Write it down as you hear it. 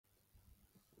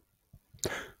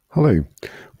Hello,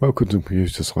 welcome to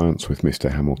Computer Science with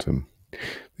Mr. Hamilton.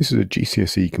 This is a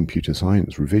GCSE Computer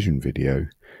Science revision video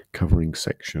covering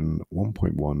section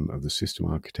 1.1 of the system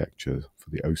architecture for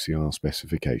the OCR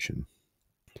specification.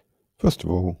 First of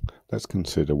all, let's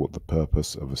consider what the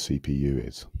purpose of a CPU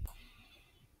is.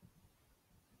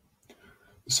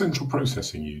 The central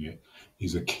processing unit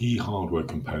is a key hardware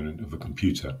component of a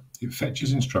computer. It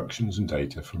fetches instructions and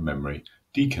data from memory,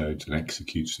 decodes and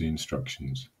executes the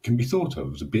instructions. It can be thought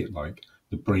of as a bit like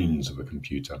the brains of a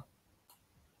computer.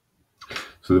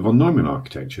 So the von Neumann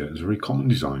architecture is a very common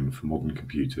design for modern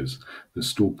computers that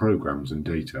store programs and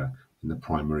data in the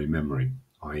primary memory,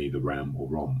 i.e. the RAM or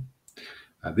ROM.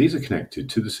 These are connected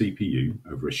to the CPU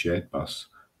over a shared bus,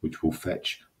 which will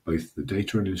fetch both the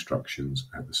data and instructions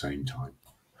at the same time.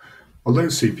 Although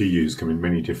CPUs come in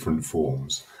many different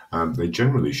forms, they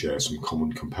generally share some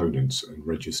common components and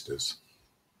registers.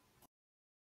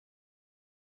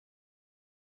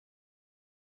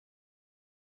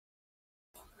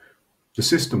 The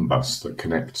system bus that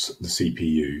connects the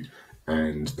CPU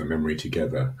and the memory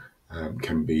together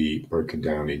can be broken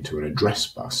down into an address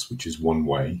bus, which is one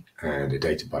way, and a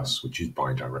data bus, which is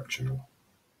bidirectional.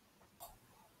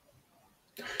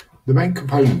 The main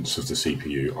components of the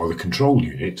CPU are the control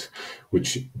unit,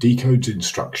 which decodes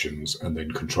instructions and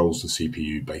then controls the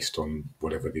CPU based on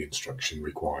whatever the instruction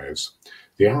requires.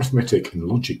 The arithmetic and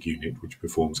logic unit, which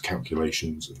performs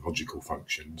calculations and logical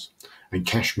functions. And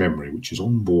cache memory, which is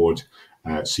onboard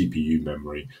CPU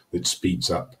memory that speeds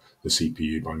up the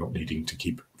CPU by not needing to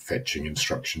keep fetching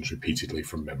instructions repeatedly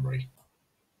from memory.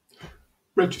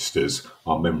 Registers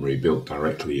are memory built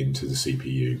directly into the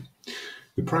CPU.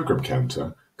 The program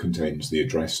counter contains the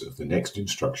address of the next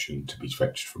instruction to be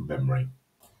fetched from memory.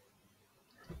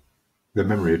 The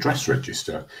memory address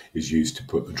register is used to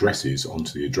put addresses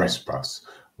onto the address bus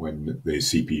when the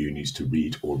CPU needs to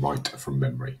read or write from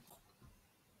memory.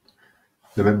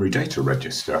 The memory data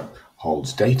register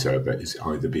holds data that is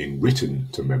either being written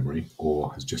to memory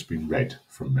or has just been read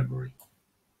from memory.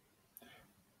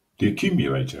 The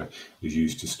accumulator is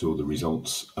used to store the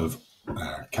results of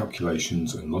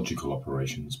calculations and logical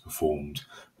operations performed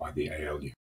by the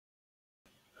ALU.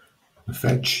 The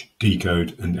fetch,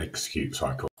 decode, and execute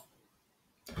cycle.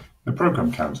 The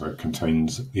program counter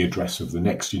contains the address of the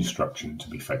next instruction to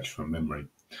be fetched from memory.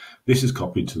 This is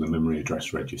copied to the memory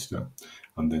address register,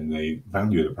 and then the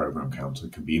value of the program counter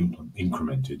can be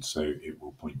incremented so it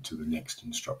will point to the next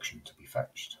instruction to be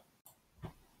fetched.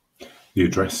 The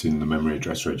address in the memory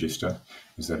address register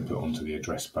is then put onto the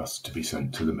address bus to be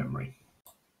sent to the memory.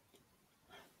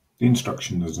 The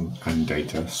instructions and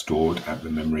data stored at the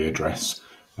memory address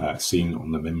seen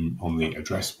on the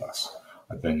address bus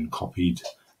are then copied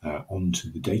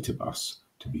onto the data bus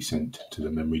to be sent to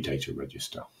the memory data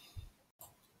register.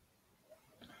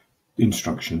 The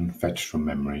instruction fetched from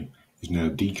memory is now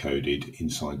decoded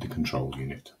inside the control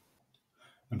unit.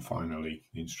 And finally,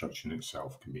 the instruction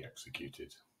itself can be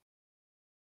executed.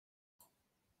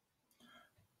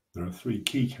 There are three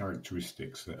key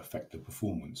characteristics that affect the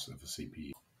performance of a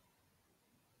CPU.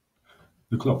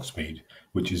 The clock speed,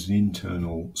 which is the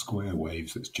internal square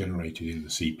waves that's generated in the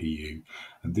CPU,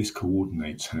 and this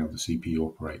coordinates how the CPU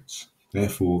operates.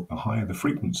 Therefore, the higher the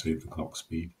frequency of the clock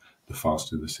speed, the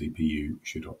faster the CPU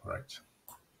should operate.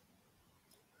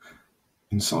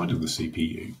 Inside of the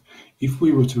CPU, if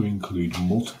we were to include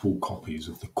multiple copies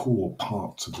of the core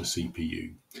parts of the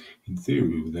CPU, in theory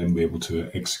we would then be able to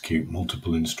execute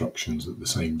multiple instructions at the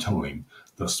same time,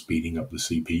 thus speeding up the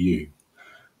CPU.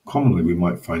 Commonly, we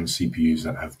might find CPUs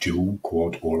that have dual,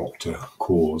 quad, or octa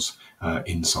cores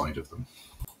inside of them.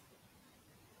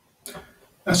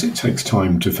 As it takes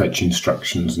time to fetch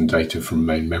instructions and data from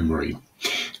main memory,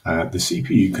 the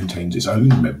CPU contains its own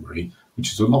memory,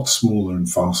 which is a lot smaller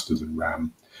and faster than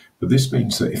RAM, but this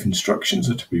means that if instructions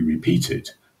are to be repeated,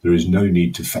 there is no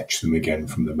need to fetch them again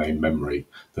from the main memory,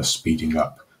 thus speeding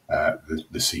up the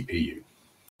CPU.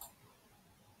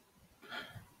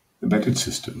 Embedded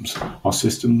systems are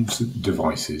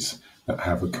devices that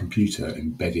have a computer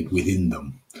embedded within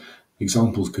them.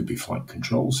 Examples could be flight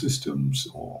control systems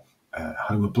or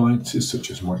home appliances such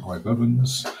as microwave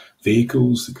ovens,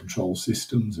 vehicles, the control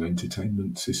systems and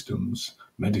entertainment systems,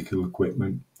 medical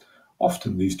equipment.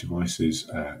 Often these devices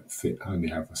only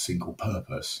have a single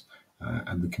purpose,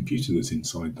 and the computer that's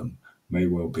inside them may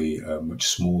well be much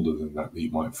smaller than that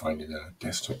you might find in a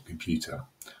desktop computer.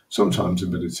 Sometimes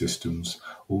embedded systems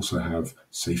also have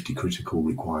safety critical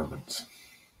requirements.